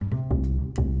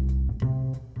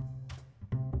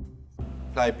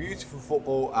play beautiful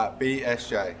football at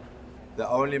BSJ, the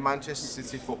only Manchester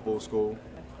City football school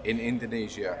in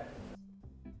Indonesia.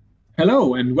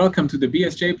 Hello, and welcome to the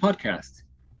BSJ podcast.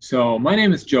 So, my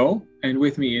name is Joe, and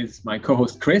with me is my co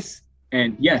host Chris.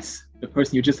 And yes, the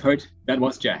person you just heard, that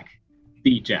was Jack,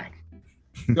 the Jack.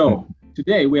 So,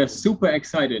 today we are super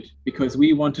excited because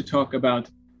we want to talk about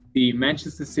the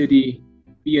Manchester City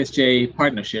BSJ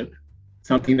partnership,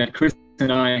 something that Chris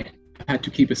and I had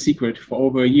to keep a secret for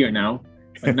over a year now.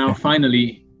 But now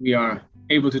finally we are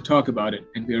able to talk about it,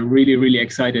 and we are really, really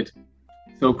excited.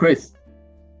 So, Chris,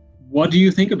 what do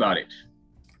you think about it?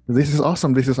 This is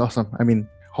awesome. I mean,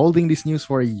 holding this news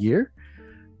for a year,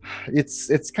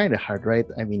 it's kind of hard, right?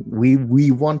 I mean, we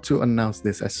want to announce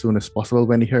this as soon as possible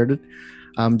when you heard it.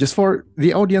 Just for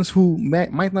the audience who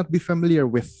might not be familiar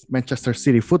with Manchester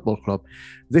City Football Club,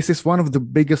 this is one of the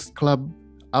biggest club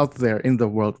out there in the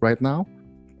world right now.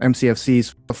 MCFC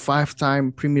is a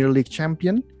 5-time Premier League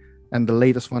champion, and the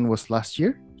latest one was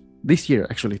this year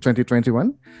actually,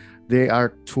 2021. They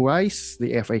are twice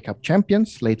the FA Cup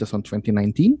champions, latest on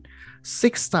 2019,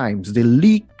 6 times the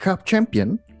League Cup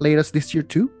champion, latest this year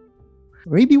too.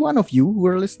 Maybe one of you who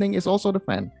are listening is also the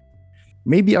fan.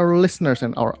 Maybe our listeners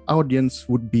and our audience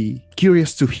would be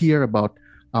curious to hear about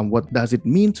what does it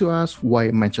mean to us,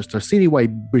 why Manchester City, why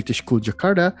British cool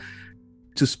Jakarta.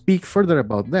 To speak further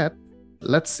about that,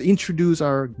 let's introduce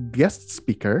our guest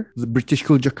speaker, the British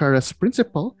Cool Jakarta's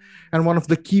principal, and one of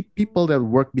the key people that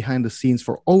worked behind the scenes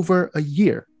for over a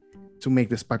year to make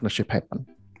this partnership happen.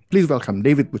 Please welcome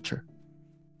David Butcher.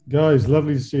 Guys,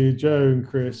 lovely to see you, Joe and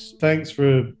Chris. Thanks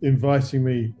for inviting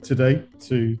me today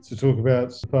to talk about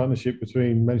the partnership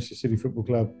between Manchester City Football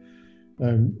Club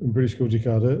and British Cool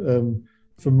Jakarta.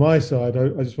 From my side,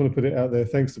 I just want to put it out there,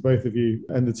 thanks to both of you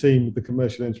and the team, the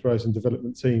Commercial Enterprise and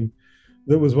Development team.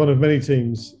 That was one of many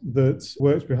teams that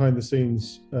worked behind the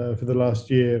scenes for the last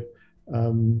year.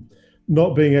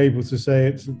 Not being able to say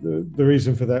it, the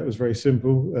reason for that was very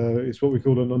simple. It's what we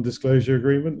call a non-disclosure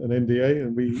agreement, an NDA,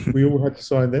 and we all had to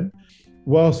sign them.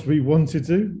 Whilst we wanted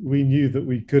to, we knew that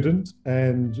we couldn't,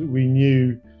 and we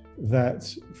knew that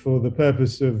for the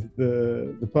purpose of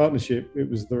the partnership, it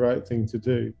was the right thing to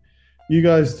do. You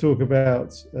guys talk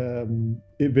about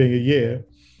it being a year.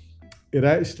 It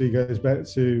actually goes back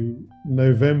to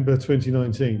November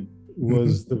 2019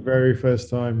 was the very first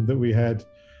time that we had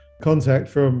contact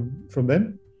from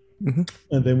them.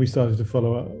 And then we started to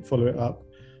follow it up.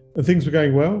 And things were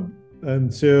going well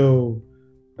until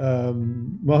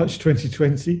March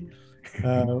 2020,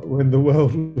 when the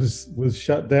world was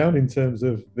shut down in terms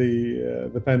of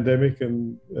the pandemic,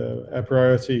 and our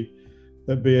priority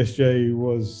at BSJ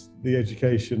was the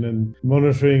education and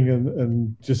monitoring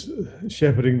and just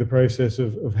shepherding the process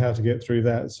of how to get through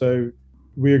that. So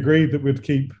we agreed that we'd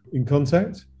keep in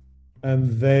contact.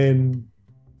 And then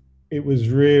it was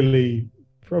really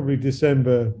probably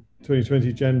December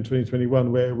 2020, Jan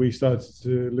 2021, where we started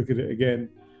to look at it again.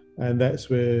 And that's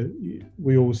where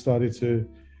we all started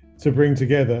to bring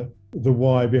together the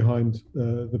why behind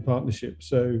the partnership.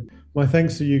 So my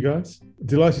thanks to you guys.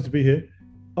 Delighted to be here.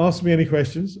 Ask me any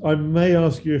questions. I may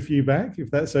ask you a few back,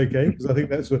 if that's okay, because I think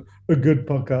that's a good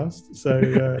podcast. So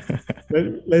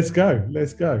let's go.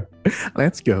 Let's go.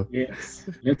 Yes,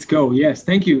 let's go. Yes,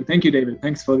 thank you, David.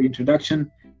 Thanks for the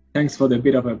introduction. Thanks for the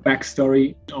bit of a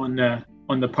backstory on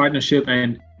the partnership.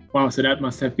 And wow, so that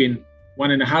must have been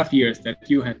 1.5 years that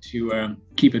you had to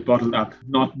keep it bottled up.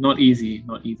 Not easy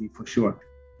for sure.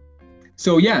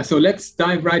 So let's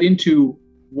dive right into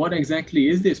what exactly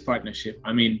is this partnership.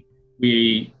 I mean,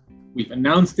 we've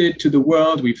announced it to the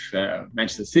world.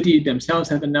 Manchester City themselves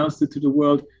have announced it to the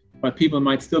world, but people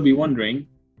might still be wondering,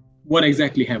 what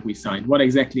exactly have we signed? What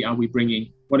exactly are we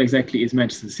bringing? What exactly is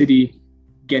Manchester City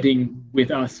getting with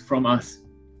us, from us?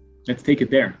 Let's take it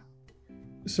there.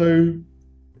 So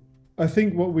I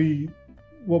think what we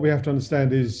have to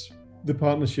understand is the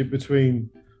partnership between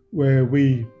where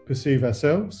we perceive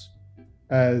ourselves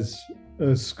as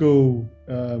a school,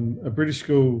 a British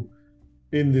school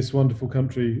in this wonderful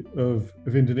country of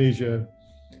Indonesia,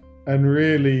 and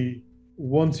really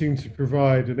wanting to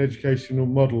provide an educational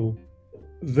model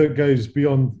that goes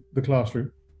beyond the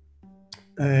classroom.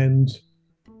 And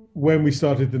when we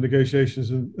started the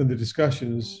negotiations and the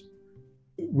discussions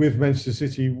with Manchester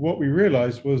City, what we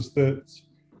realized was that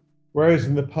whereas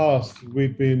in the past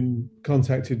we'd been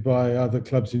contacted by other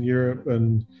clubs in Europe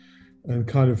and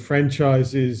kind of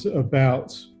franchises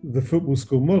about the football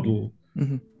school model,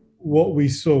 what we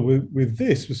saw with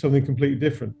this was something completely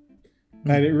different.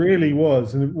 And it really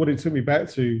was, and what it took me back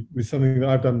to with something that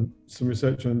I've done some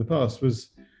research on in the past, was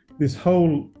this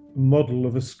whole model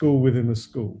of a school within a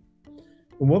school.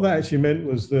 And what that actually meant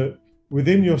was that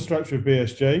within your structure of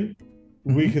BSJ,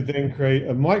 we could then create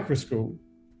a micro school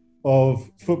of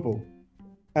football.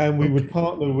 And we would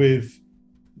partner with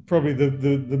probably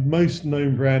the most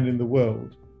known brand in the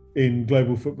world in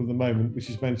global football at the moment, which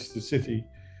is Manchester City,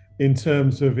 in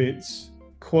terms of its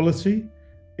quality,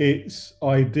 its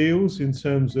ideals, in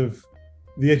terms of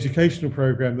the educational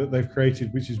program that they've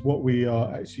created, which is what we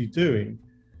are actually doing.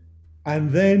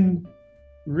 And then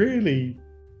really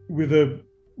with a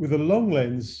long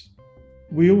lens,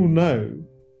 we all know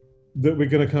that we're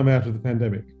going to come out of the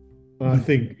pandemic. And I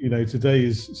think, today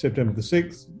is September the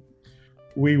 6th.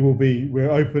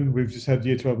 We're open. We've just had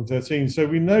year 12 and 13. So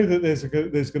we know that there's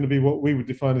going to be what we would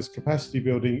define as capacity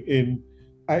building in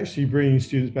actually bringing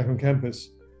students back on campus.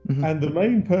 And the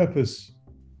main purpose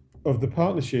of the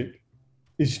partnership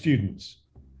is students.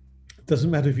 It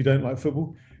doesn't matter if you don't like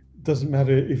football. It doesn't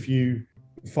matter if you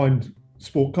find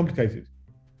sport complicated.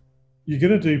 You're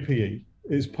going to do PE.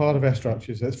 It's part of our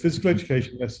structure. So that's physical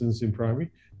education lessons in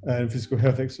primary and physical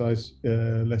health exercise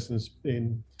lessons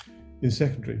in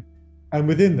secondary. And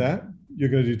within that, you're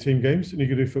going to do team games and you're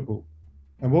going to do football.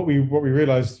 And what we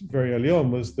realized very early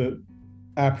on was that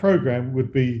our program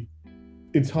would be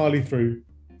entirely through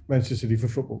Manchester City for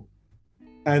football.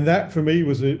 And that for me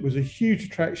was a huge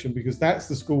attraction, because that's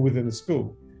the school within the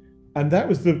school. And that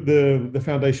was the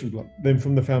foundation block. Then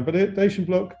from the foundation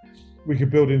block, we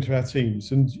could build into our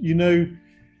teams. And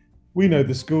we know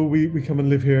the school, we come and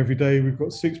live here every day. We've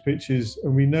got 6 pitches,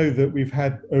 and we know that we've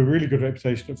had a really good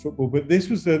reputation at football, but this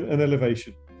was an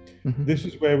elevation. This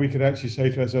is where we could actually say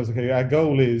to ourselves, okay, our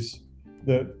goal is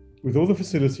that with all the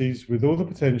facilities, with all the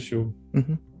potential,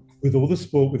 with all the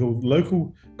sport, with all the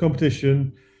local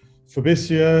competition, for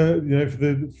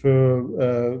BSJ,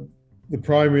 for the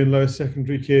primary and lower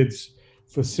secondary kids,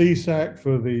 for CSAC,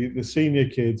 for the senior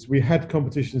kids, we had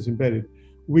competitions embedded.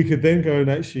 We could then go and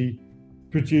actually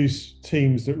produce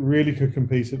teams that really could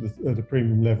compete at the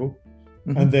premium level.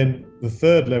 And then the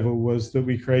third level was that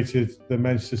we created the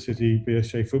Manchester City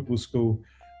BSJ Football School,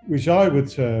 which I would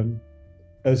term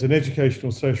as an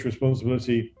educational social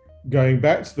responsibility, going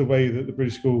back to the way that the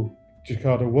British School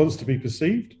Jakarta wants to be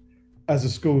perceived, as a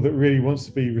school that really wants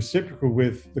to be reciprocal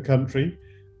with the country,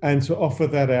 and to offer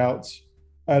that out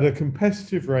at a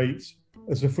competitive rate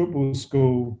as a football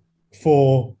school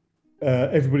for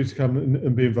everybody to come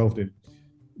and be involved in.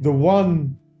 The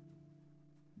one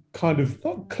kind of,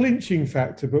 not clinching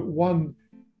factor, but one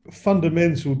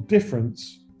fundamental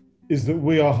difference is that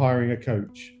we are hiring a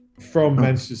coach from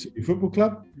Manchester City Football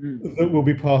Club that will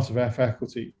be part of our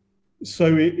faculty.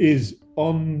 So it is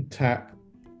on tap,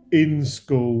 in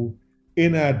school,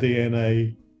 in our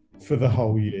DNA for the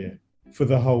whole year, for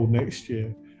the whole next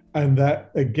year. And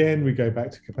that, again, we go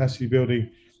back to capacity building.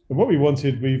 And what we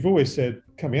wanted, we've always said,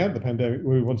 coming out of the pandemic,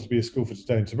 we wanted to be a school for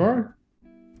today and tomorrow.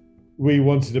 We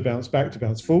wanted to bounce back, to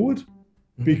bounce forward,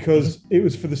 because it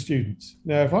was for the students.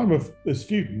 Now, if I'm a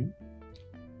student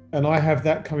and I have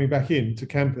that coming back into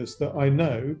campus, that I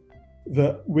know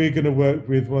that we're going to work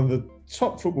with one of the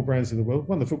top football brands in the world,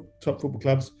 one of the top football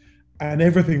clubs, and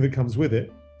everything that comes with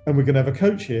it, and we're going to have a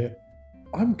coach here,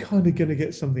 I'm kind of going to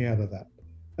get something out of that.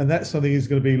 And that something is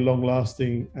going to be long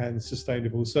lasting and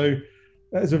sustainable. So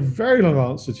that is a very long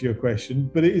answer to your question,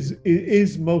 but it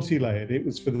is multi-layered. It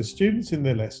was for the students in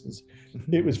their lessons.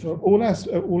 It was for all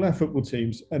our football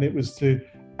teams, and it was to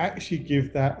actually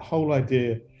give that whole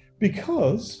idea,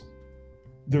 because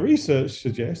the research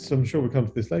suggests, I'm sure we'll come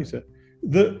to this later,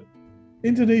 that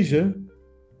Indonesia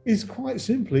is quite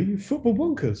simply football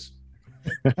bonkers.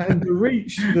 And the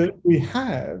reach that we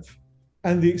have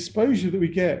and the exposure that we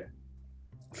get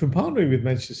from partnering with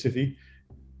Manchester City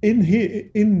in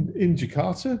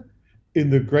Jakarta, in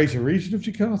the greater region of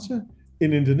Jakarta,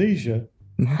 in Indonesia,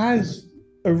 has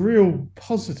a real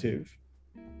positive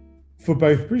for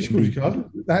both British School Jakarta.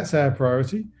 That's our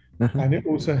priority. And it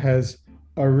also has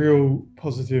a real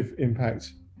positive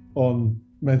impact on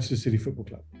Manchester City Football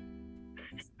Club.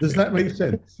 Does that make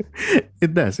sense?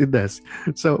 It does.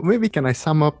 So maybe can I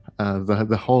sum up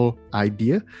the whole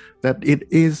idea that it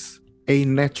is a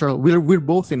natural, we're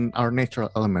both in our natural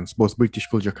elements, both British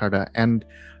School Jakarta and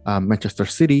Manchester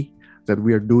City, that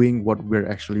we are doing what we're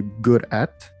actually good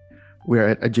at. We're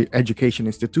an education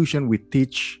institution. We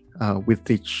teach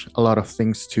a lot of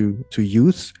things to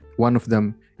youth. One of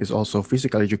them is also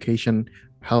physical education,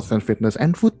 health and fitness,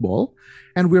 and football.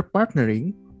 And we're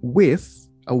partnering with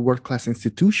a world-class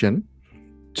institution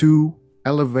to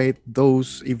elevate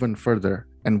those even further.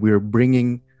 And we're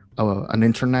bringing an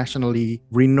internationally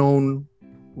renowned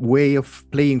way of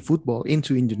playing football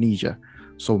into Indonesia,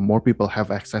 so more people have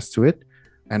access to it,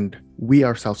 and we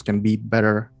ourselves can be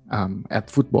better at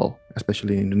football,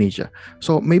 especially in Indonesia.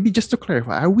 So maybe just to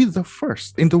clarify, are we the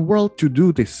first in the world to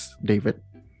do this, David?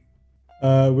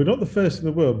 We're not the first in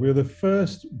the world. We're the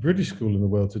first British school in the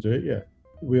world to do it, yeah.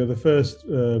 We are the first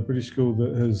British school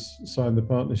that has signed the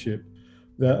partnership.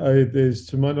 There's,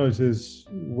 to my knowledge, there's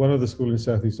one other school in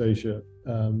Southeast Asia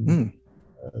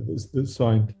that's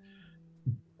signed.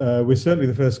 We're certainly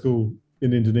the first school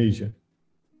in Indonesia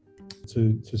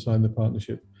to sign the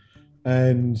partnership.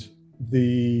 And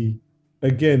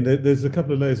there's a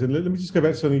couple of layers. And let me just go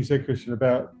back to something you said, Christian,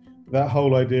 about that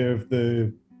whole idea of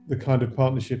the kind of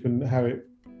partnership and how it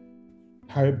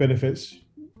benefits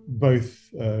both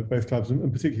clubs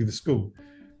and particularly the school.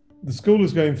 The school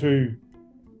is going through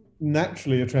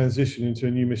naturally a transition into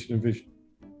a new mission and vision,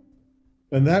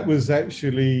 and that was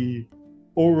actually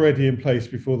already in place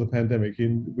before the pandemic.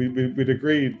 We'd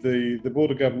agreed, the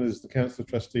board of governors, the council of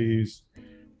trustees,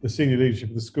 the senior leadership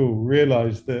of the school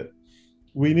realised that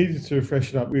we needed to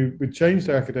freshen up. We changed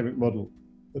our academic model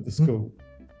at the school,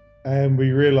 and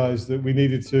we realised that we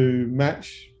needed to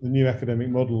match the new academic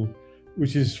model,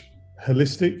 which is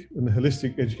holistic, and the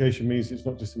holistic education means it's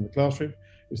not just in the classroom,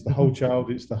 it's the whole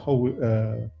child, it's the whole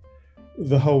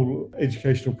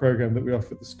educational program that we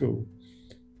offer at the school.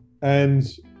 And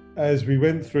as we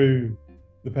went through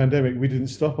the pandemic, we didn't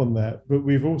stop on that, but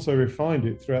we've also refined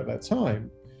it throughout that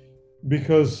time,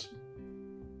 because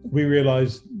we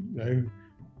realized,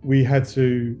 we had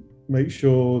to make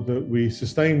sure that we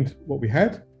sustained what we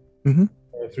had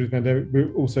through the pandemic,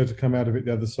 but also to come out of it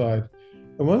the other side.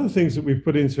 And one of the things that we've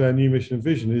put into our new mission and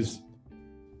vision is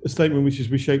a statement which is,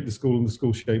 we shape the school and the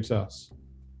school shapes us.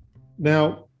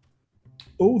 Now,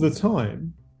 all the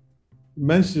time,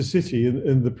 Manchester City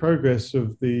and the progress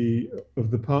of the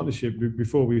partnership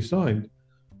before we signed,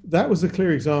 that was a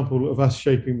clear example of us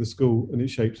shaping the school, and it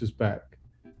shapes us back.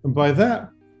 And by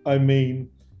that, I mean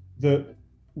that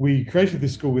we created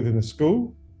this school within a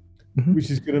school, which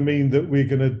is going to mean that we're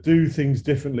going to do things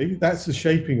differently. That's the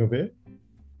shaping of it.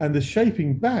 And the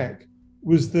shaping back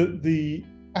was that the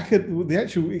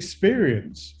actual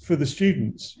experience for the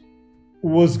students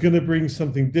was going to bring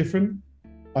something different.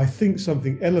 I think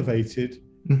something elevated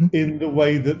in the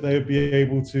way that they would be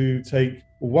able to take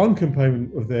one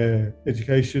component of their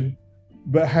education,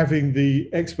 but having the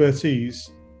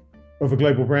expertise of a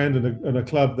global brand and a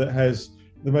club that has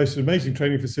the most amazing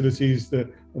training facilities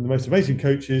and the most amazing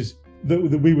coaches that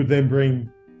we would then bring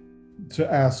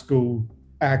to our school,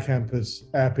 our campus,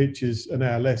 our pitches and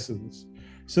our lessons.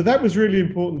 So that was really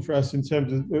important for us in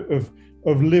terms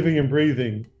of living and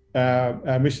breathing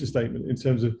our mission statement, in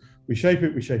terms of we shape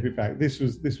it back. This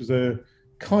was a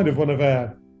kind of one of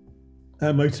our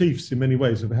motifs in many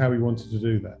ways of how we wanted to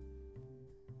do that.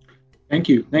 Thank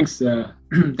you. Thanks.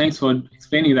 Thanks for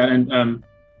explaining that.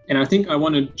 And I think I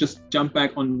want to just jump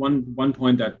back on one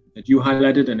point that you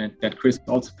highlighted and that Chris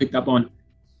also picked up on,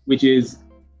 which is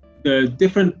the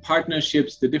different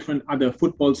partnerships, the different other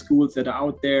football schools that are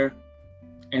out there,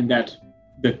 and that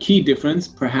the key difference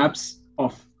perhaps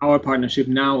of our partnership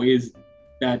now is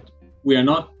that we are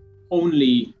not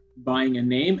only buying a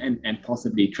name and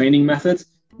possibly training methods,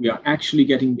 we are actually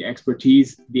getting the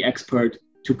expertise, the expert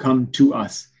to come to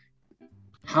us.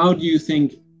 How do you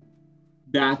think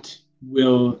that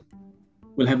will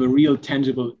have a real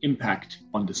tangible impact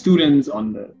on the students,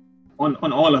 on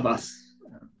all of us?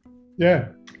 Yeah.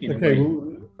 Okay.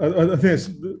 Well, I think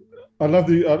I love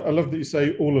that you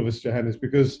say all of us, Johannes,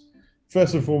 because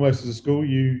first and foremost, as a school,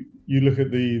 you look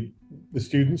at the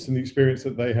students and the experience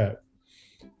that they have.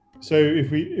 So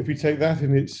if we take that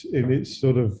in its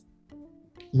sort of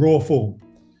raw form,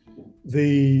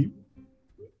 the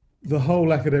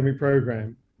whole academic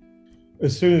program,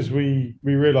 as soon as we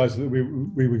realised that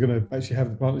we were going to actually have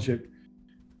the partnership,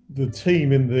 the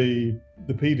team in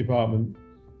the P department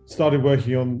started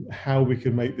working on how we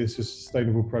could make this a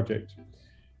sustainable project.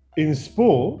 In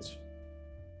sport,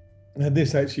 and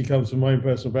this actually comes from my own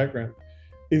personal background,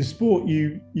 in sport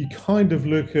you kind of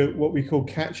look at what we call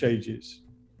catch ages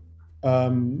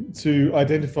to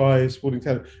identify sporting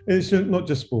talent. And it's not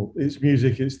just sport, it's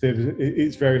music, it's theatre,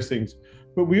 it's various things.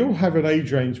 But we all have an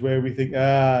age range where we think,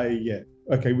 yeah,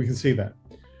 okay, we can see that.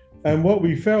 And what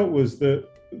we felt was that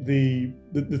the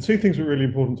two things that were really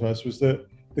important to us was that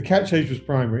the catch age was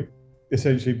primary,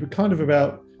 essentially, but kind of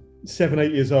about 7,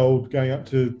 8 years old, going up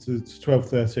to 12,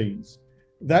 13s.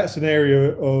 That's an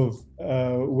area of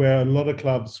where a lot of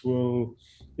clubs will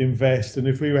invest. And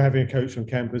if we were having a coach on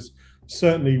campus,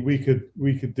 certainly we could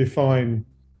define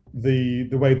the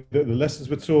way that the lessons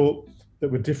were taught,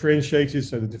 that were differentiated,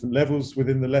 so the different levels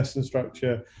within the lesson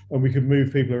structure, and we could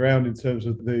move people around in terms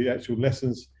of the actual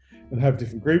lessons and have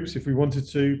different groups if we wanted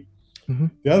to.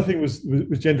 The other thing was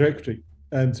gender equity,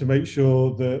 and to make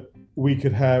sure that we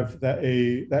could have that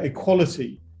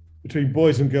equality between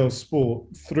boys and girls sport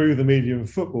through the medium of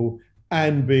football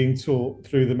and being taught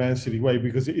through the Man City way,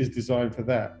 because it is designed for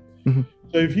that.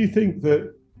 So if you think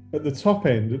that at the top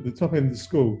end of the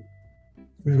school,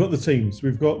 we've got the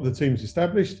teams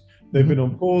established, they've been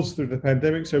on pause through the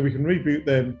pandemic, so we can reboot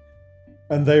them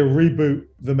and they'll reboot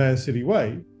the Man City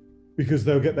way because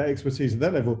they'll get that expertise at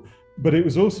that level. But it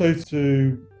was also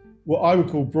to what I would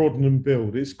call broaden and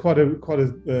build. It's quite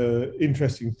a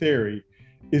interesting theory,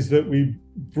 is that we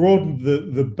broaden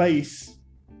the base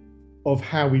of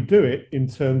how we do it in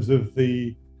terms of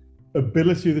the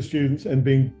ability of the students and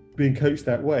being coached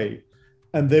that way,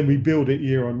 and then we build it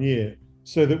year on year,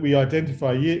 so that we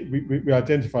identify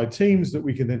teams that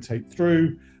we can then take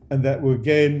through, and that will,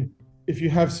 again, if you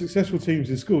have successful teams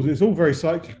in schools, it's all very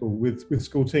cyclical with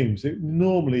school teams. It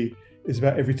normally is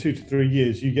about every 2 to 3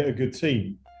 years you get a good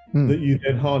team that you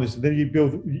then harness, and then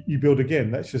you build again.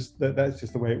 That's just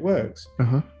the way it works.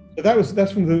 So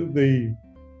that's from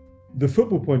the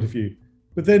football point of view.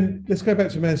 But then let's go back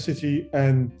to Man City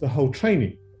and the whole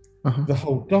training, the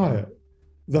whole diet,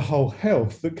 the whole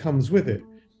health that comes with it.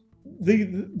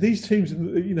 These teams,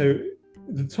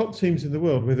 the top teams in the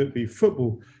world, whether it be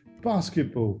football,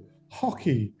 basketball,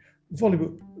 hockey,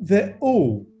 volleyball, they've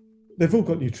all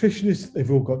got nutritionists, they've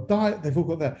all got diet, they've all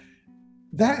got that.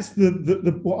 That's the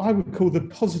what I would call the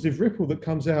positive ripple that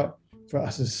comes out for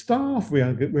us as staff. We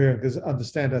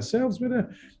understand ourselves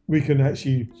better. We can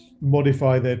actually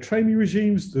modify their training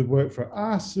regimes to work for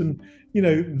us, and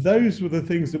those were the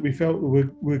things that we felt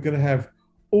were going to have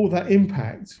all that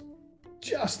impact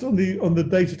just on the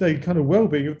day-to-day kind of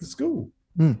well-being of the school.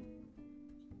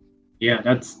 Yeah,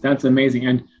 that's amazing.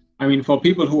 And I mean, for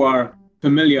people who are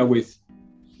familiar with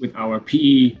our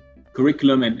PE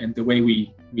curriculum and the way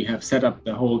we have set up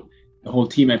the whole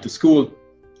team at the school,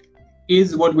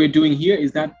 is what we're doing here,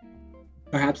 is that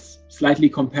perhaps slightly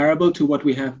comparable to what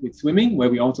we have with swimming, where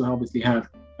we also obviously have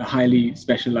a highly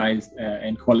specialized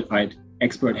and qualified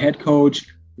expert head coach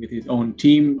with his own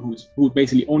team who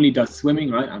basically only does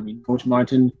swimming, right? I mean, Coach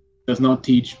Martin does not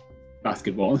teach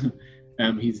basketball.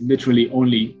 He's literally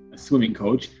only a swimming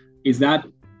coach. Is that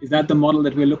the model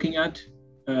that we're looking at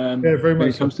very when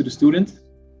it comes to the students?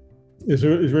 It's a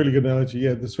really good analogy.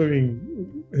 Yeah, the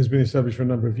swimming has been established for a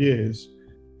number of years.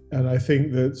 And I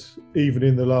think that even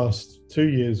in the last 2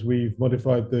 years, we've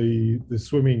modified the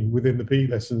swimming within the PE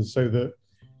lessons so that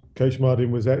Coach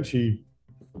Martin was actually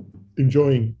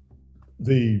enjoying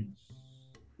the,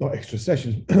 not extra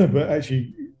sessions, but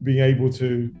actually being able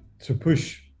to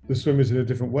push the swimmers in a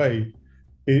different way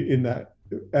in that.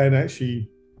 And actually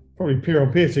probably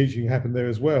peer-on-peer teaching happened there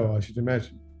as well, I should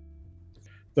imagine.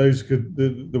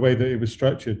 The way that it was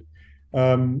structured.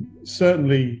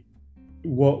 Certainly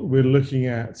what we're looking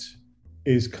at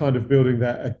is kind of building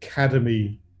that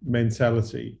academy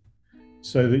mentality,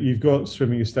 so that you've got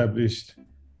swimming established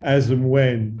as and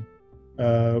when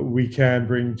we can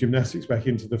bring gymnastics back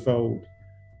into the fold.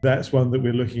 That's one that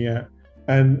we're looking at.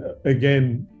 And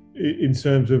again, in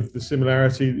terms of the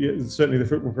similarity, certainly the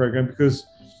football program, because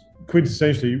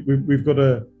quintessentially we've got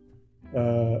a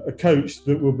coach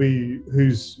that will be,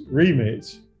 whose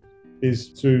remit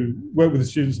is to work with the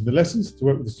students in the lessons, to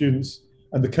work with the students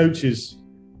and the coaches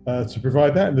to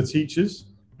provide that, and the teachers,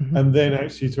 and then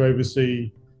actually to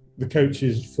oversee the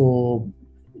coaches for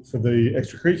the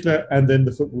extracurricular and then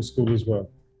the football school as well.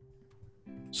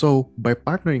 So by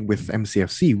partnering with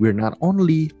MCFC, we're not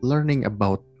only learning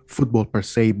about football per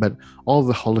se, but all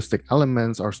the holistic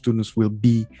elements. Our students will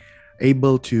be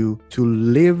able to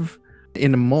live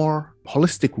in a more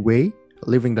holistic way,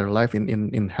 living their life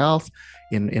in health,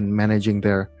 in managing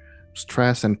their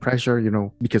stress and pressure,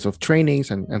 because of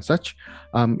trainings and such.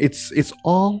 It's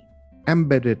all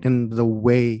embedded in the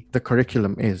way the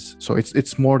curriculum is. So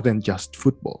it's more than just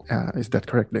football. Is that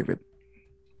correct, David?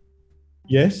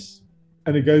 Yes.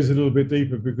 And it goes a little bit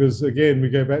deeper, because again, we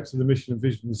go back to the mission and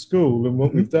vision of the school. And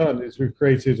what we've done is we've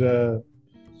created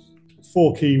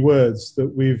 4 key words that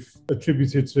we've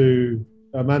attributed to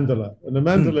a mandala. And a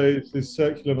mandala is this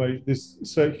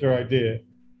circular idea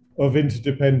of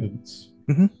interdependence.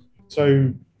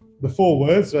 So the 4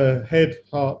 words are head,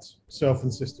 heart, self,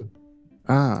 and system.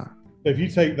 So if you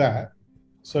take that,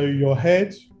 so your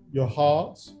head, your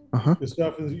heart, your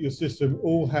self, and your system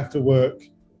all have to work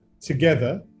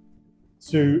together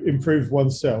to improve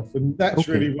oneself. And that's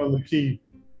really one of the key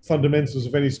fundamentals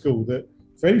of any school, that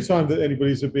for any time that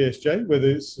anybody's a BSJ, whether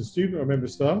it's a student or a member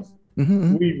of staff,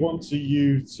 we want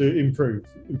you to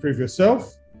improve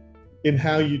yourself in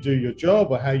how you do your job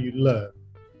or how you learn.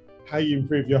 How you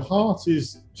improve your heart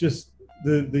is just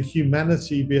the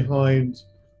humanity behind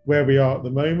where we are at the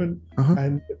moment,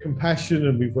 and the compassion.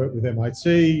 And we've worked with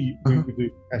MIT, we do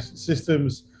compassion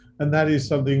systems, and that is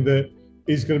something that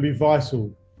is going to be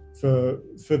vital for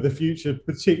the future,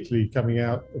 particularly coming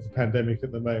out of the pandemic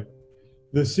at the moment.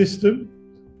 The system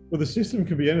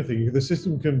can be anything. The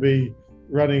system can be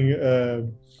running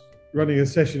a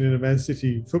session in a Man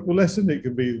City football lesson. It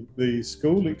can be the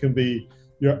school. It can be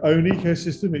your own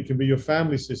ecosystem. It can be your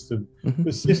family system.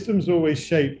 The systems always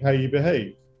shape how you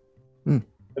behave.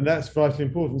 And that's vitally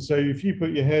important. So if you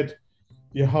put your head,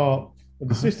 your heart, and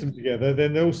the system together,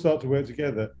 then they all start to work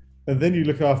together. And then you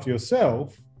look after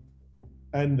yourself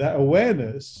and that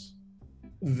awareness,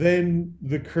 then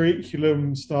the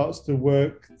curriculum starts to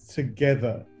work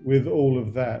together with all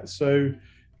of that. So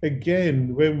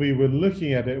again, when we were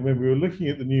looking at it, when we were looking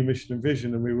at the new mission and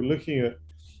vision, and we were looking at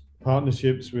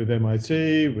partnerships with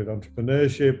MIT, with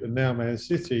entrepreneurship, and now Man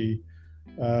City,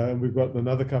 and we've got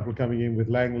another couple coming in with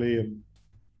Langley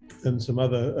and some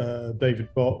other David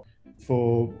Bott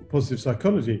for positive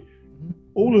psychology.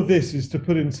 All of this is to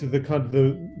put into the kind of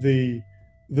the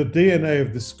DNA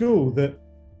of the school that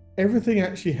everything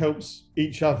actually helps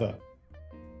each other.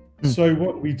 So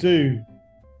what we do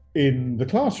in the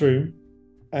classroom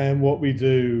and what we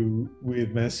do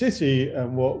with Man City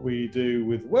and what we do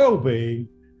with well-being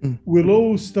will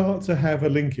all start to have a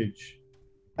linkage.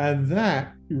 And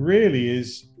that really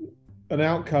is an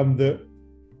outcome that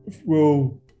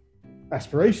will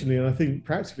aspirationally, and I think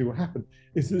practically will happen,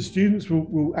 is that students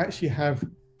will actually have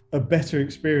a better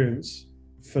experience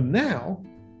for now,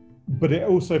 but it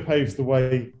also paves the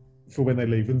way for when they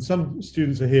leave. And some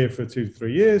students are here for 2 to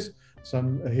 3 years,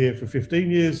 some are here for 15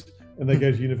 years, and they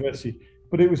go to university.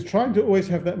 But it was trying to always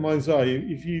have that mind's eye.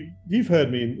 If you've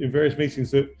heard me in various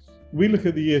meetings that we look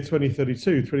at the year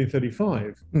 2032,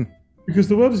 2035, because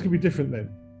the world is going to be different then.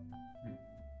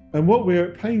 And what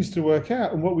we're at pains to work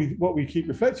out, and what we keep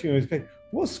reflecting on is, okay,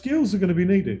 what skills are going to be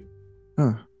needed?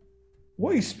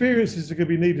 What experiences are going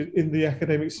to be needed in the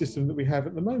academic system that we have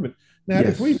at the moment? Now,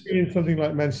 if we bring in something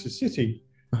like Manchester City,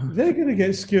 they're going to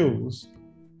get skills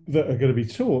that are going to be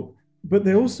taught, but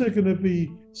they're also going to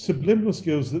be subliminal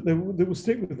skills that will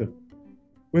stick with them.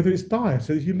 Whether it's diet,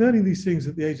 so if you're learning these things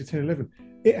at the age of 10, 11,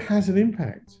 it has an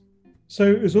impact.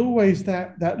 So there's always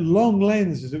that long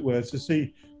lens, as it were, to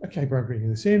see, okay, by bringing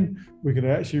this in, we're going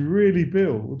to actually really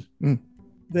build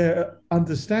their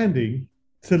understanding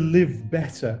to live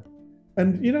better.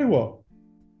 And you know what?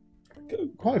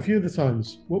 Quite a few of the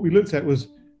times, what we looked at was,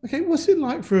 okay, what's it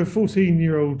like for a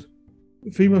 14-year-old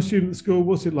female student at school?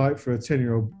 What's it like for a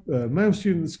 10-year-old male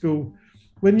student at school?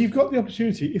 When you've got the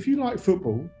opportunity, if you like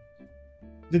football,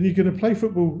 then you're going to play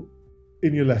football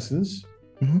in your lessons,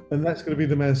 and that's going to be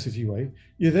the Man City way.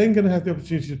 You're then going to have the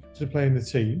opportunity to play in the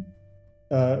team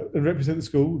and represent the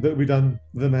school. That will be done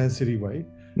the Man City way.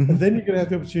 And then you're going to have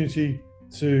the opportunity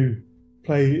to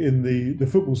play in the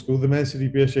football school, the Man City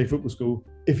BSJ football school,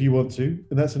 if you want to,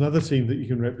 and that's another team that you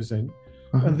can represent.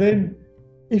 And then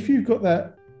if you've got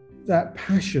that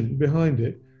passion behind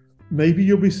it, maybe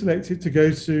you'll be selected to go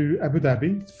to Abu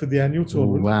Dhabi for the annual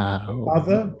tournament.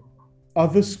 Wow.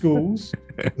 Other schools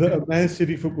that are Man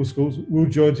City football schools will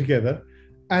join together.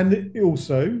 And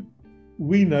also,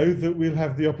 we know that we'll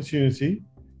have the opportunity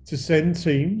to send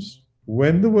teams,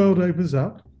 when the world opens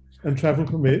up and travel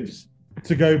permits,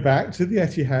 to go back to the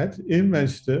Etihad in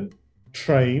Manchester,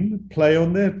 train, play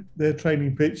on their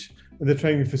training pitch and their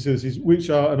training facilities, which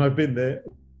are, and I've been there,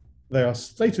 they are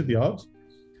state of the art.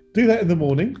 Do that in the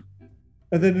morning,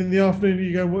 and then in the afternoon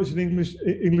you go and watch an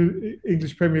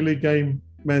English Premier League game,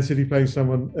 Man City playing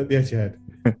someone at the Etihad.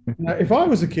 Now, if I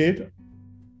was a kid,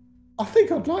 I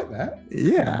think I'd like that.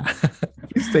 Yeah,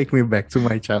 please take me back to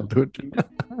my childhood.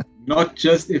 Not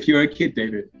just if you're a kid,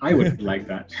 David. I would like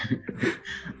that.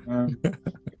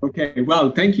 Okay, well,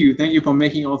 thank you for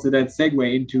making also that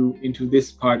segue into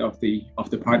this part of the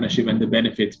partnership and the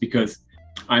benefits, because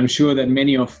I'm sure that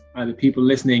many of the people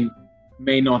listening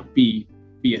may not be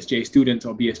BSJ students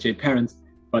or BSJ parents,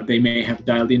 but they may have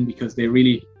dialed in because they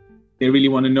really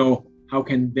want to know how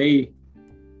can they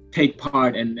take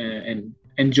part and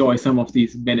enjoy some of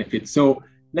these benefits. So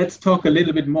let's talk a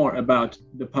little bit more about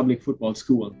the public football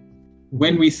school.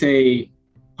 When we say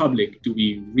public, do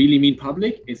we really mean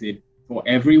public? Is it for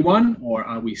everyone, or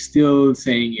are we still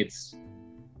saying it's,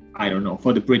 I don't know,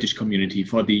 for the British community,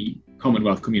 for the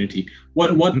Commonwealth community?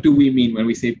 What do we mean when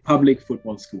we say public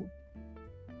football school?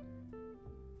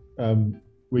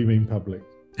 We mean public.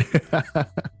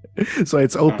 So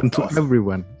it's open to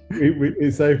everyone.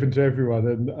 It's open to everyone,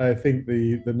 and I think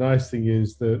the nice thing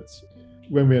is that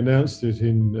when we announced it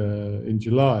in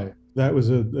July, that was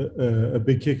a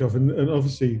big kickoff, and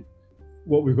obviously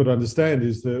what we've got to understand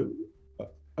is that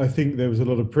I think there was a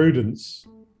lot of prudence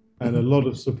and a lot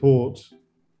of support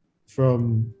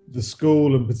from the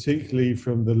school, and particularly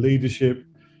from the leadership,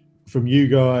 from you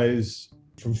guys,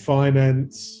 from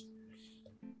finance,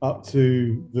 up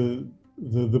to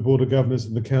the Board of Governors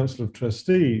and the Council of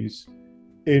Trustees,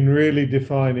 in really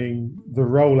defining the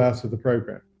rollout of the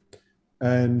programme.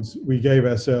 And we gave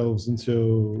ourselves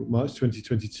until March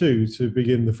 2022 to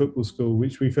begin the football school,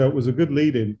 which we felt was a good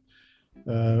lead-in.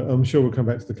 I'm sure we'll come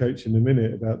back to the coach in a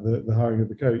minute about the hiring of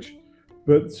the coach.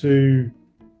 But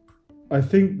I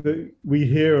think that we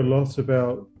hear a lot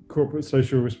about corporate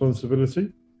social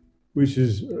responsibility, which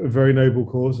is a very noble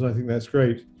cause, and I think that's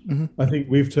great. Mm-hmm. I think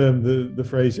we've termed the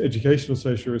phrase educational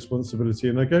social responsibility,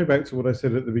 and I go back to what I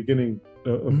said at the beginning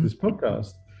of this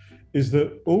podcast, is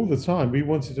that all the time we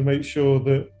wanted to make sure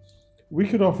that we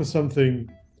could offer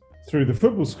something through the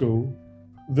football school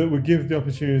that would give the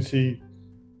opportunity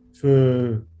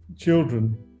for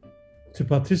children to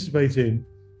participate in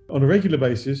on a regular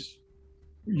basis,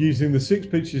 using the 6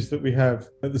 pitches that we have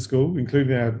at the school,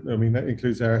 including that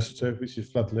includes our AstroTurf, which is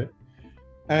floodlit,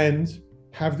 and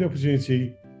have the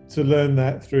opportunity to learn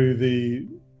that through the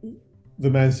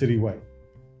Man City way.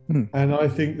 And I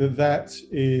think that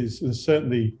is, and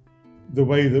certainly the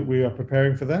way that we are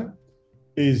preparing for that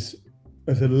is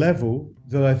at a level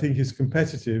that I think is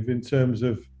competitive in terms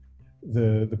of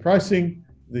the pricing,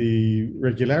 the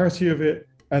regularity of it,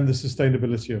 and the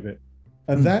sustainability of it.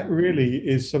 And that really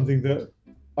is something that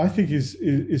I think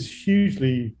is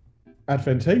hugely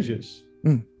advantageous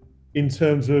in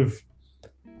terms of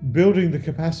building the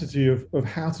capacity of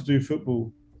how to do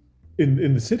football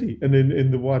in the city and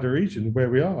in the wider region where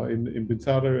we are, in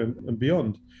Bintaro and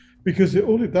beyond. Because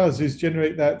all it does is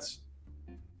generate that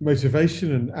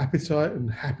motivation and appetite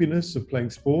and happiness of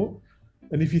playing sport.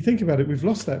 And if you think about it, we've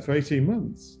lost that for 18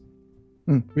 months.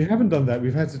 We haven't done that.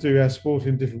 We've had to do our sport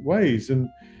in different ways. And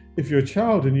if you're a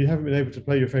child and you haven't been able to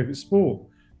play your favourite sport,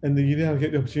 and then you now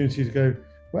get the opportunity to go,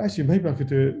 well, actually, maybe I could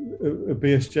do a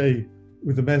BSJ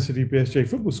with the Man City BSJ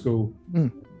football school.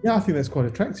 Yeah, I think that's quite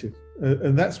attractive.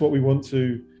 And that's what we want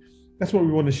to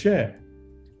share.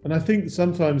 And I think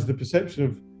sometimes the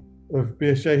perception of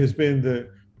BSJ has been that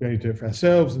we only do it for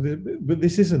ourselves, but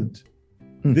this isn't.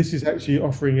 This is actually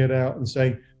offering it out and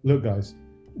saying, look, guys,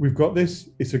 we've got this.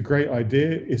 It's a great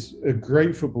idea. It's a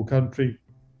great football country.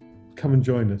 Come and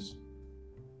join us.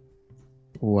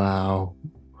 Wow.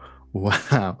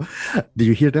 Do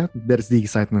you hear that? That's the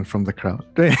excitement from the crowd.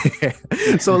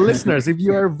 So listeners, if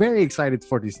you are very excited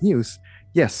for this news,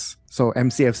 yes. So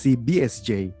MCFC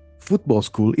BSJ Football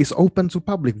School is open to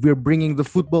public. We're bringing the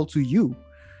football to you.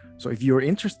 So if you're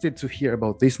interested to hear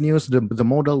about this news, the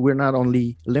model, we're not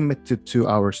only limited to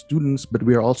our students, but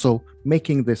we're also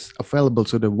making this available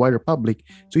to the wider public,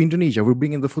 to Indonesia. We're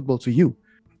bringing the football to you.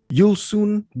 You'll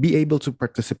soon be able to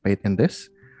participate in this,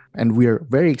 and we're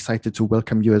very excited to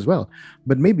welcome you as well.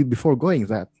 But maybe before going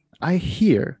that, I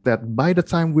hear that by the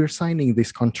time we're signing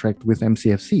this contract with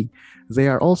MCFC, they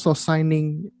are also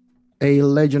signing a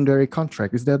legendary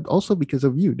contract. Is that also because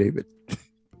of you, David?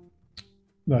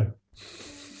 No.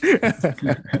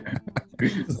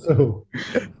 So,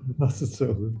 not at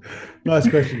all. Nice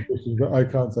question, Christian, but I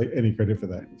can't take any credit for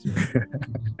that.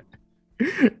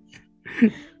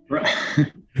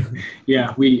 Right.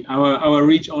 Yeah, our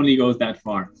reach only goes that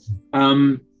far.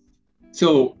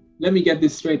 So let me get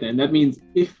this straight then. That means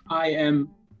if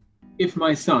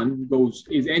my son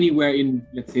is anywhere in,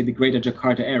 let's say, the greater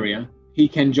Jakarta area, he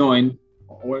can join,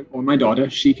 or my daughter,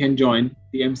 she can join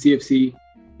the MCFC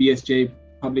BSJ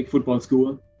Public Football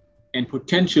School, and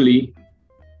potentially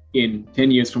in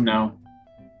 10 years from now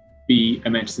be a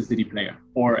Manchester City player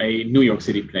or a New York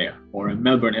City player or a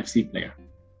Melbourne FC player.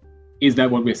 Is that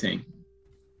what we're saying?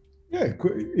 Yeah.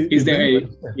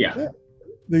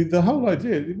 The whole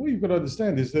idea, what you've got to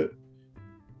understand is that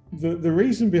the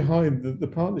reason behind the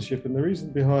partnership and the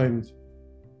reason behind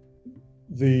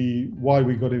why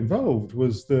we got involved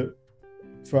was that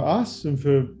for us and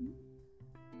for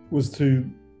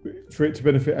it to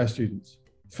benefit our students,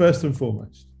 first and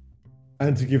foremost,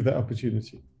 and to give that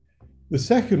opportunity. The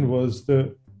second was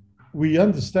that we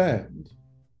understand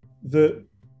that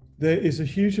there is a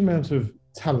huge amount of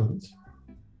talent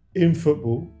in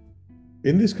football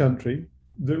in this country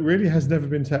that really has never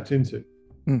been tapped into.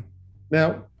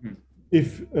 Now,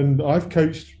 and I've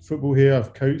coached football here,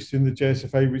 I've coached in the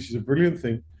JSFA, which is a brilliant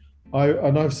thing.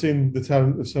 I've seen the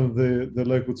talent of some of the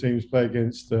local teams play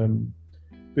against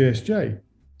BSJ.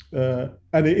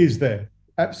 And it is there,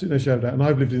 absolutely no shadow of doubt. And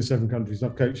I've lived in 7 countries.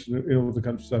 I've coached in all the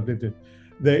countries I've lived in.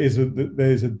 There is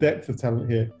a depth of talent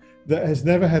here that has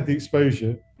never had the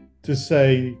exposure to,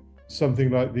 say, something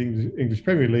like the English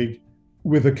Premier League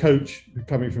with a coach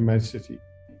coming from Man City.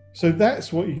 So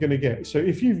that's what you're going to get. So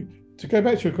to go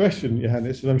back to your question,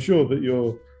 Johannes, and I'm sure that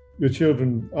your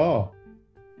children are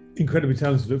incredibly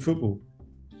talented at football.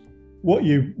 What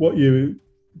you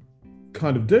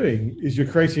kind of doing is you're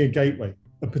creating a gateway,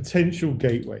 a potential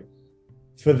gateway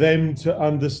for them to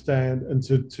understand and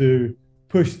to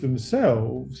push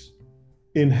themselves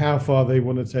in how far they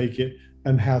want to take it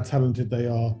and how talented they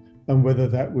are, and whether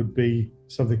that would be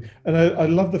something. And I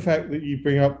love the fact that you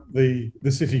bring up the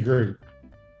City Group,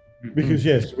 because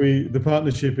yes, the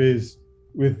partnership is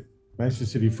with Manchester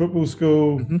City Football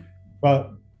School,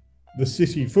 but the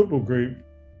City Football Group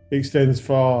extends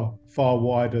far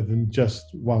wider than just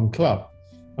one club.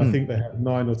 I think they have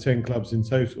 9 or 10 clubs in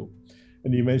total.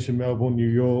 And you mentioned Melbourne, New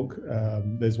York.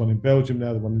 There's one in Belgium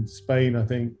now, the one in Spain, I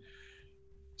think.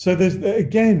 So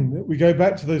again, we go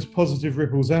back to those positive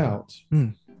ripples out.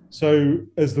 So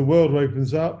as the world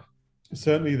opens up,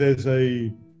 certainly there's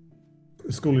a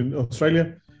school in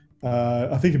Australia,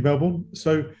 I think in Melbourne.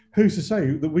 So who's to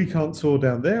say that we can't tour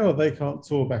down there or they can't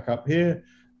tour back up here?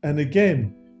 And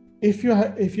again, if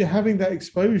you're having that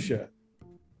exposure,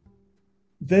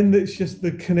 then it's just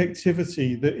the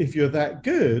connectivity that if you're that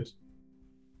good,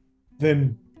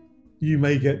 then you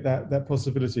may get that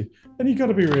possibility. And you've got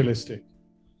to be realistic.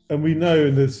 And we know,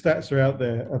 and the stats are out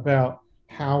there about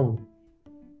how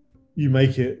you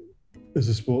make it as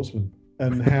a sportsman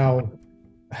and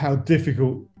how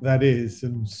difficult that is.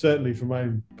 And certainly from my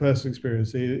own personal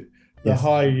experience, the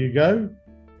higher you go,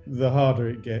 the harder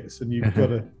it gets, and you've got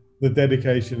the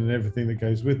dedication and everything that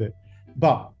goes with it.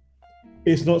 But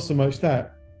it's not so much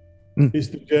that, it's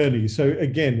the journey. So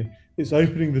again, it's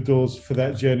opening the doors for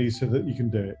that journey so that you can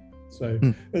do it. So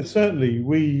and certainly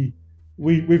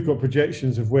we've got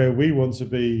projections of where we want to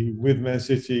be with Man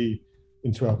City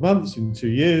in 12 months, in 2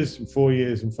 years, in 4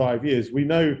 years, in 5 years. We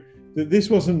know that this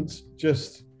wasn't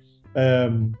just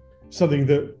something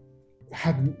that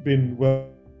hadn't been well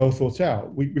thought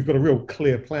out. We've got a real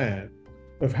clear plan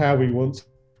of how we want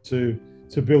to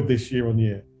build this year on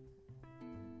year.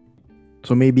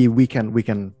 So maybe we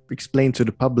can explain to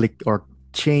the public or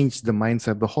change the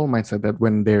mindset, the whole mindset, that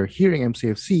when they're hearing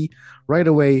MCFC, right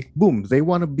away, boom, they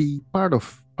want to be part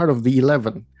of the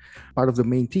 11, part of the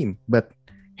main team. But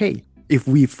hey, if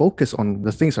we focus on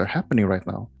the things that are happening right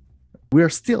now, we are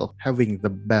still having the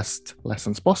best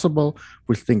lessons possible.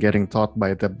 We're still getting taught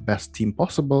by the best team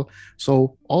possible.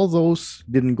 So all those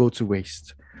didn't go to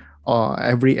waste.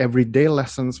 Everyday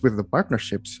lessons with the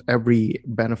partnerships, every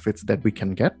benefits that we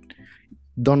can get,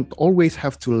 don't always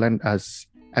have to land as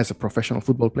a professional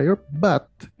football player, but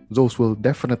those will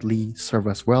definitely serve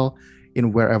us well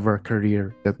in wherever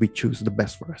career that we choose the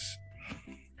best for us.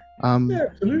 Yeah,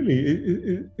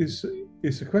 absolutely.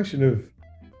 It's a question of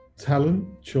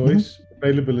talent, choice,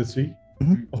 availability,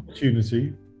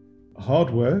 opportunity, hard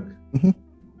work,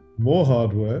 more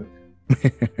hard work,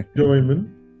 enjoyment,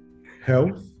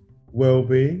 health,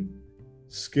 well-being,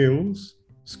 skills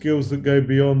that go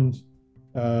beyond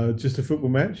just a football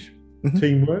match,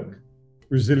 teamwork,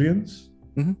 resilience,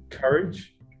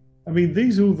 courage. I mean,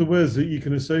 these are all the words that you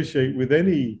can associate with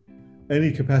any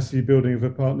capacity building of a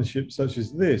partnership such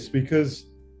as this, because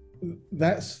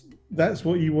that's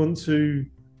what you want to.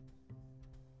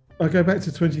 I go back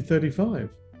to 2035.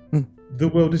 The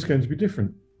world is going to be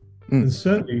different, and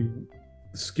certainly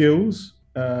skills,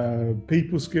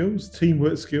 people skills,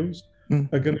 teamwork skills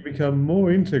are going to become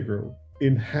more integral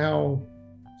in how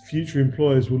future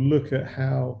employers will look at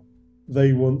how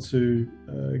they want to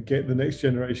get the next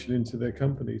generation into their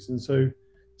companies. And so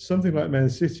something like Man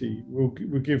City will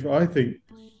give, I think,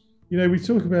 we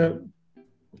talk about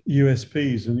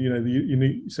USPs and, the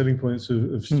unique selling points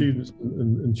of students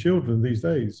and children these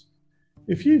days.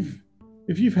 If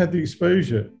you've had the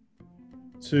exposure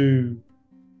to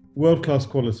world-class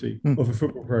quality of a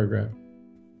football program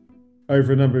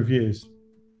over a number of years,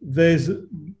 there's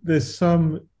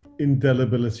some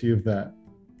indelibility of that,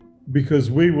 because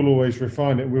we will always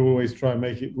refine it. We'll always try and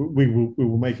make it. We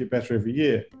will make it better every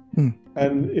year.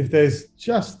 And if there's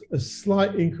just a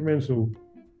slight incremental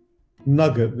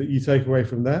nugget that you take away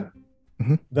from that,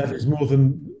 that is more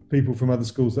than people from other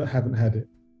schools that haven't had it.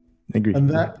 Agreed. And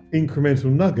that incremental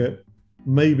nugget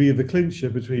may be the clincher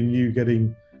between you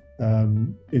getting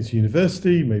into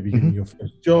university, maybe getting your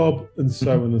first job, and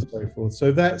so on and so forth.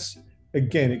 So that's,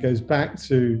 again, it goes back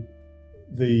to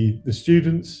the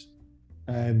students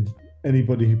and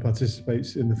anybody who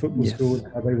participates in the football school and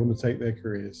how they want to take their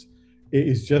careers. It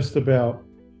is just about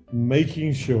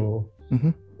making sure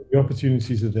the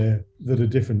opportunities are there that are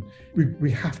different.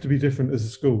 We have to be different as a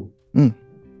school.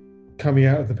 Coming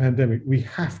out of the pandemic, we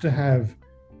have to have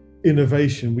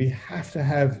innovation, we have to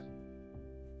have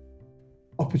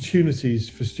opportunities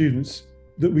for students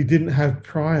that we didn't have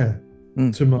prior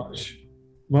to March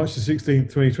the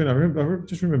 16th, 2020. I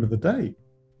just remember the day.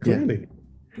 Clearly,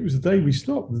 it was the day we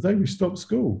stopped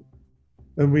school,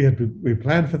 and we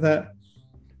planned for that.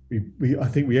 I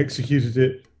think we executed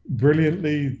it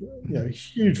brilliantly.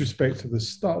 Huge respect to the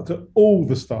staff, to all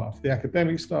the staff, the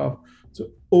academic staff,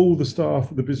 to all the staff,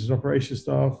 the business operations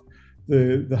staff,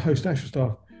 the host national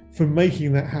staff, for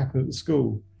making that happen at the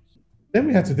school. Then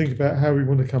we had to think about how we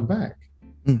want to come back.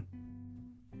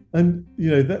 And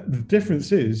that the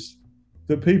difference is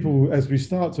that people, as we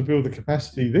start to build the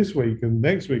capacity this week and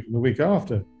next week and the week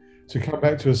after, to come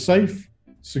back to a safe,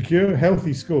 secure,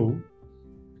 healthy school,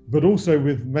 but also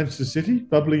with Manchester City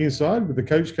bubbling inside, with the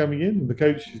coach coming in, and the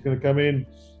coach is going to come in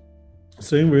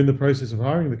soon. We're in the process of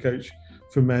hiring the coach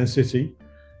from Man City.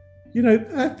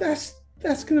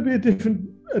 That's going to be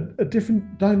a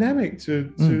different dynamic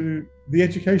to the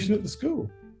education at the school.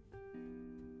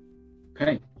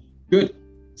 Okay, good.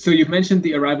 So you've mentioned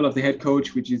the arrival of the head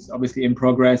coach, which is obviously in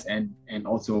progress and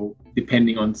also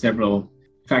depending on several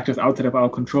factors outside of our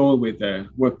control, with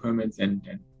work permits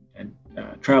and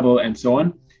travel and so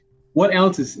on. What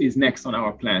else is next on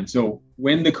our plan? So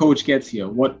when the coach gets here,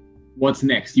 what's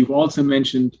next? You've also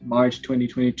mentioned March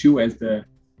 2022 as the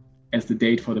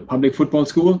date for the public football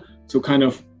school. So kind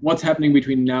of what's happening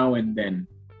between now and then?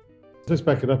 Let's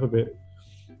back it up a bit.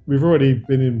 We've already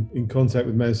been in contact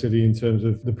with Man City in terms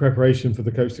of the preparation for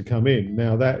the coach to come in.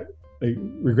 Now that,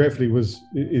 regretfully,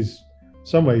 is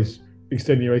some ways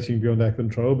extenuating beyond our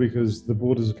control, because the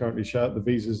borders are currently shut. The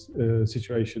visas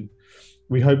situation,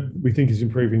 we think is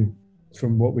improving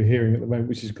from what we're hearing at the moment,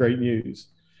 which is great news.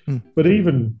 But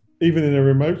even in a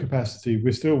remote capacity,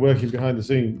 we're still working behind the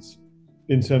scenes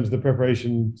in terms of the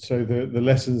preparation, so the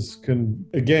lessons can,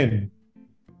 again,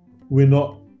 we're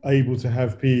not able to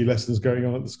have PE lessons going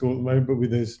on at the school at the moment, but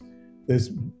there's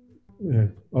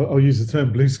I'll use the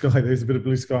term blue sky. There's a bit of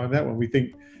blue sky on that one. We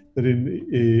think that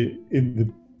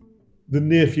in the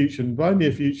near future, and by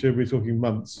near future we're talking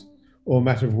months or a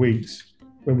matter of weeks,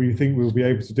 when we think we'll be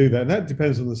able to do that. And that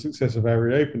depends on the success of our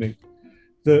reopening.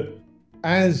 That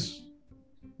as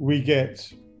we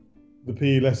get the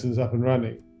PE lessons up and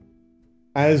running,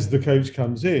 as the coach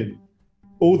comes in,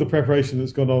 all the preparation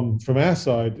that's gone on from our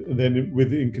side, and then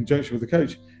in conjunction with the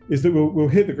coach, is that we'll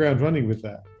hit the ground running with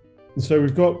that. And so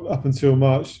we've got up until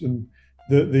March, and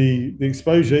the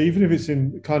exposure, even if it's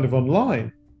in kind of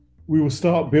online, we will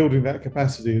start building that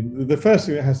capacity. And the first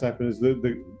thing that has to happen is that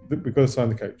we've got to sign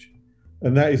the coach,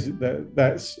 and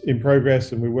that's in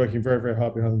progress, and we're working very, very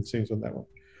hard behind the scenes on that one.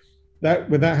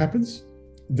 When that happens,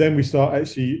 then we start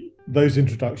actually those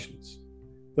introductions,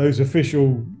 those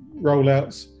official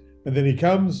rollouts. And then he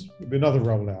comes, there'll be another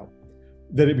rollout.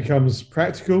 Then it becomes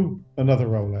practical, another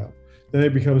rollout. Then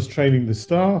it becomes training the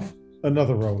staff,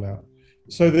 another rollout.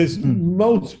 So there's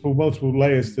multiple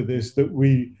layers to this that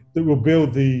will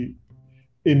build in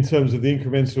terms of the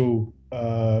incremental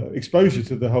exposure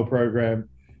to the whole program,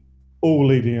 all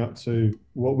leading up to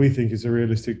what we think is a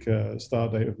realistic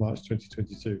start date of March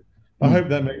 2022. I hope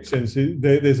that makes sense.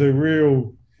 There's a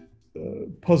real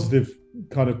positive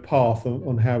kind of path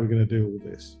on how we're going to do all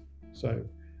this. So,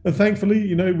 and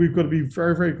thankfully, we've got to be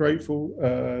very, very grateful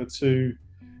to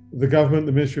the government,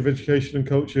 the Ministry of Education and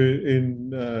Culture in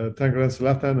Tangerang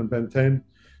Selatan and Benten,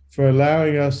 for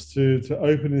allowing us to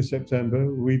open in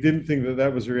September. We didn't think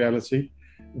that was a reality.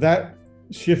 That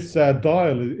shifts our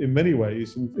dial in many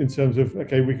ways in terms of,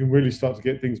 okay, we can really start to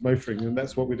get things motoring, and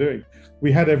that's what we're doing.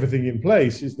 We had everything in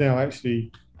place. It's now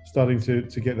actually starting to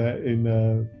get that in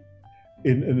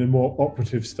a more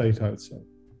operative state, I'd say.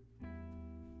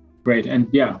 Great. And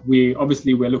yeah, we're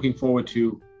looking forward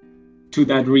to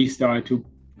that restart, to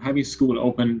having school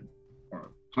open or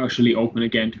partially open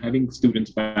again, to having students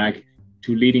back,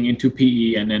 to leading into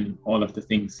PE, and then all of the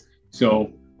things.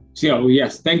 So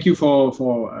yes, thank you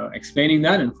for explaining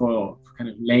that and for kind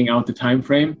of laying out the time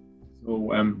frame.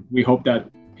 So we hope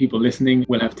that people listening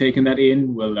will have taken that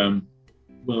in, will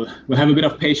have a bit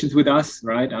of patience with us,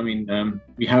 right? I mean,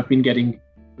 we have been getting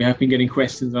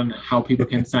questions on how people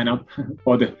can sign up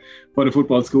for the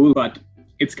football school, but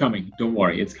it's coming. Don't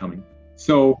worry, it's coming.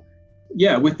 So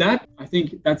yeah, with that, I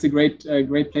think that's a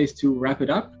great place to wrap it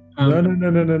up. No.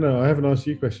 I haven't asked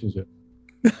you questions yet.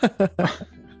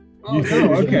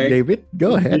 Okay. David,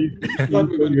 go ahead.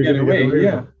 Get away.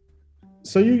 Yeah.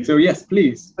 So yes,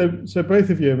 please. So both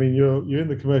of you, I mean, you're in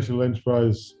the commercial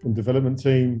enterprise and development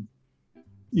team.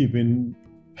 You've been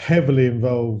heavily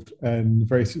involved and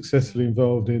very successfully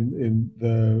involved in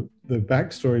the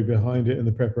backstory behind it and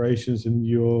the preparations, and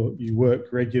you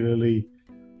work regularly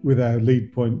with our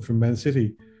lead point from Man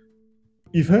City.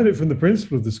 You've heard it from the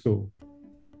principal of the school.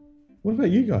 What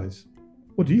about you guys?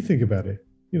 What do you think about it?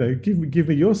 You know, give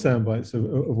me your sound bites of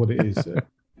what it is.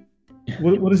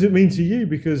 What does it mean to you?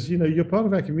 Because, you know, you're part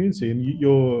of our community and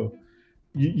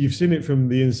you've seen it from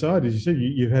the inside. As you said,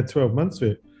 you've had 12 months of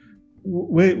it.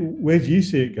 Where do you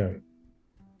see it going?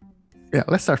 Yeah,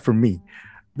 let's start from me.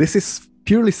 This is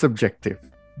purely subjective,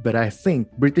 but I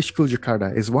think British School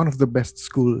Jakarta is one of the best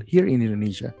schools here in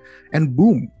Indonesia. And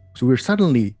boom, so we're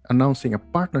suddenly announcing a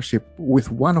partnership with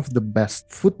one of the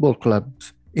best football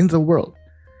clubs in the world,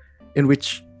 in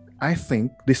which I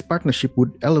think this partnership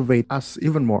would elevate us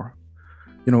even more.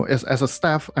 You know, as a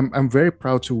staff, I'm very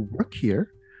proud to work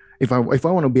here. If I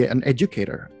want to be an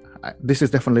educator, this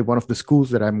is definitely one of the schools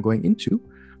that I'm going into.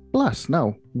 Plus,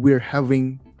 now we're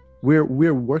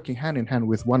working hand in hand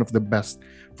with one of the best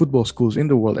football schools in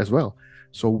the world as well.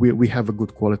 So we have a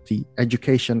good quality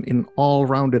education in all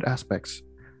rounded aspects,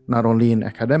 not only in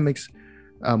academics,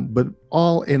 but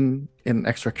all in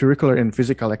extracurricular, in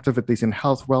physical activities, in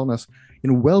health, wellness,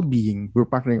 in well-being. We're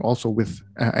partnering also with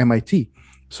MIT.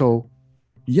 So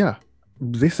yeah,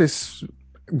 this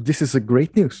is a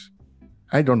great news.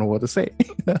 I don't know what to say.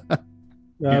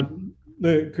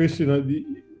 Look, Christian,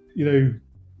 you know,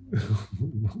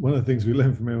 one of the things we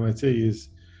learned from MIT is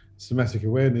somatic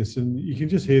awareness, and you can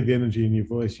just hear the energy in your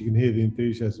voice. You can hear the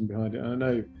enthusiasm behind it. And I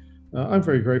know I'm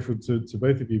very grateful to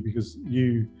both of you, because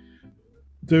you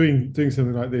doing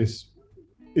something like this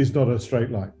is not a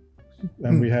straight line.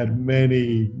 And we had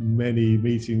many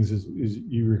meetings, as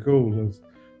you recall,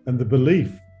 and the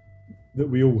belief that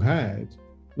we all had,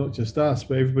 not just us,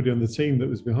 but everybody on the team that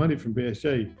was behind it from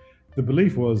BSJ, the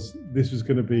belief was this was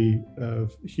going to be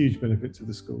of huge benefit to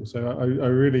the school. So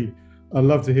I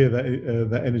love to hear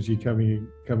that energy coming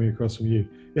across from you.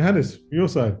 Johannes, from your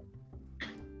side.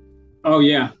 Oh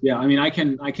yeah. I mean, I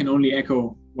can only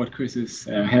echo what Chris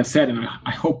has said, and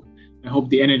I hope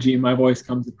the energy in my voice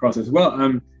comes across as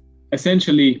well.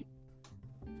 Essentially,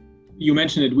 you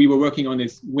mentioned it. We were working on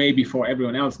this way before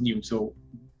everyone else knew. So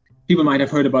people might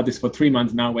have heard about this for 3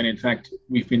 months now, when in fact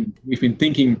we've been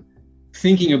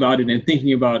thinking about it and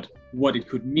thinking about what it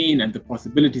could mean and the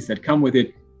possibilities that come with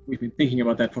it. We've been thinking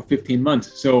about that for 15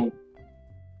 months. So,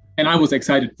 and I was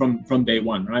excited from day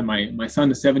one, right? My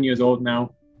son is 7 years old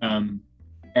now,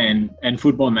 and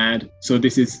football mad. So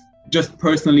this is just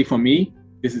personally for me,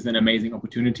 this is an amazing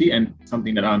opportunity and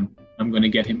something that I'm going to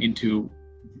get him into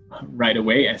right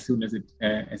away as soon as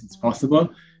it's possible.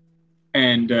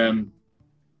 And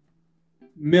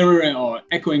mirroring or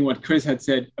echoing what Chris had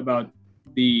said about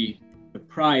the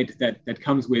pride that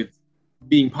comes with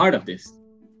being part of this,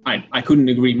 I couldn't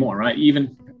agree more, right?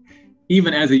 Even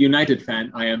as a United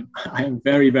fan, I am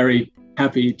very, very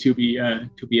happy to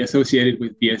be associated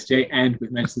with BSJ and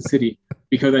with Manchester City,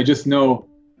 because I just know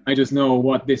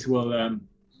what this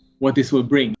will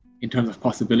bring in terms of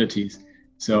possibilities.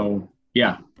 So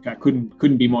yeah, I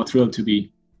couldn't be more thrilled to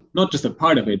be not just a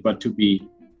part of it, but to be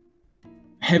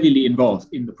heavily involved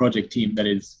in the project team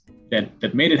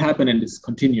that made it happen and is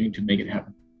continuing to make it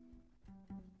happen.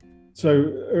 So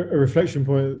a reflection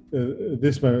point at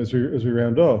this moment as we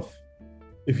round off,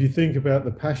 if you think about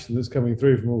the passion that's coming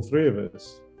through from all three of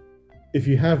us, if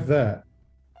you have that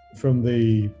from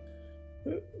the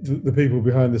people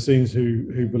behind the scenes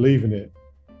who believe in it,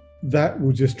 that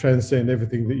will just transcend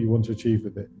everything that you want to achieve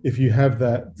with it. If you have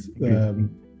that,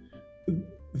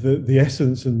 the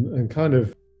essence and kind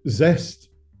of zest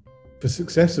for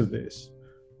success of this,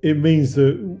 it means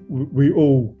that we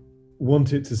all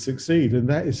want it to succeed. And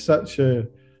that is such a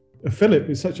fillip,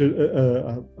 it's such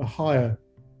a higher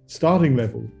starting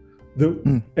level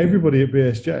that everybody at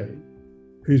BSJ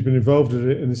who's been involved in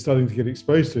it and is starting to get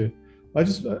exposed to it. I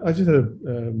just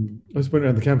went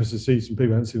around the campus to see some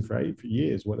people I hadn't seen for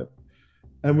years, whatever.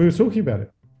 And we were talking about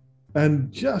it.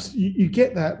 And just, you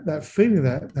get that feeling,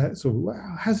 that sort of,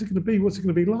 wow, how's it going to be? What's it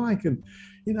going to be like? And,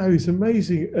 you know, it's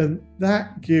amazing. And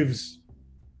that gives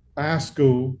our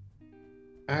school,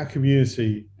 our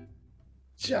community,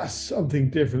 just something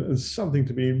different and something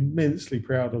to be immensely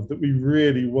proud of that we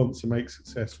really want to make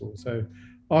successful. So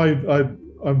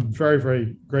I'm very,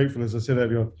 very grateful, as I said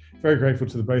earlier on, very grateful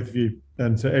to the both of you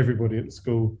and to everybody at the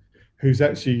school who's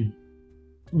actually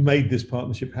made this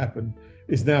partnership happen.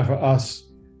 It's now for us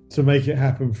to make it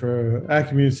happen for our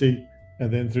community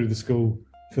and then through the school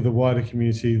for the wider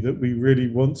community that we really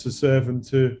want to serve and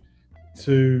to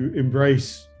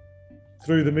embrace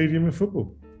through the medium of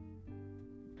football.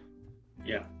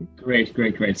 Yeah,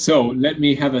 great. So let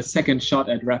me have a second shot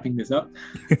at wrapping this up.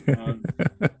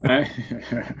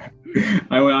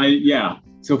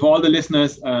 So for all the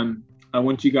listeners, I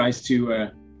want you guys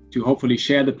to to hopefully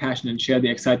share the passion and share the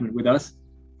excitement with us.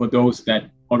 For those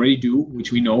that already do,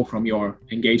 which we know from your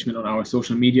engagement on our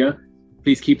social media,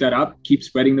 please keep that up, keep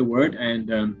spreading the word.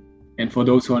 And for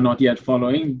those who are not yet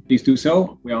following, please do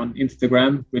so. We're on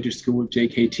Instagram, British School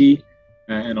JKT,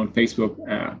 and on Facebook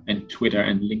and Twitter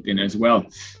and LinkedIn as well.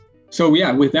 So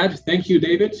yeah, with that, thank you,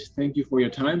 David. Thank you for your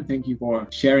time. Thank you for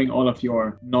sharing all of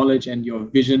your knowledge and your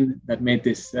vision that made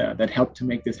this, that helped to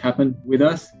make this happen with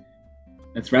us.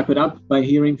 Let's wrap it up by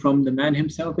hearing from the man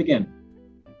himself again.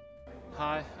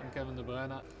 Hi, I'm Kevin De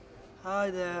Bruyne. Hi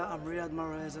there, I'm Riyad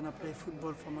Mahrez and I play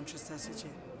football for Manchester City.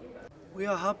 We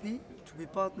are happy to be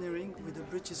partnering with the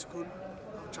British School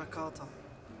of Jakarta.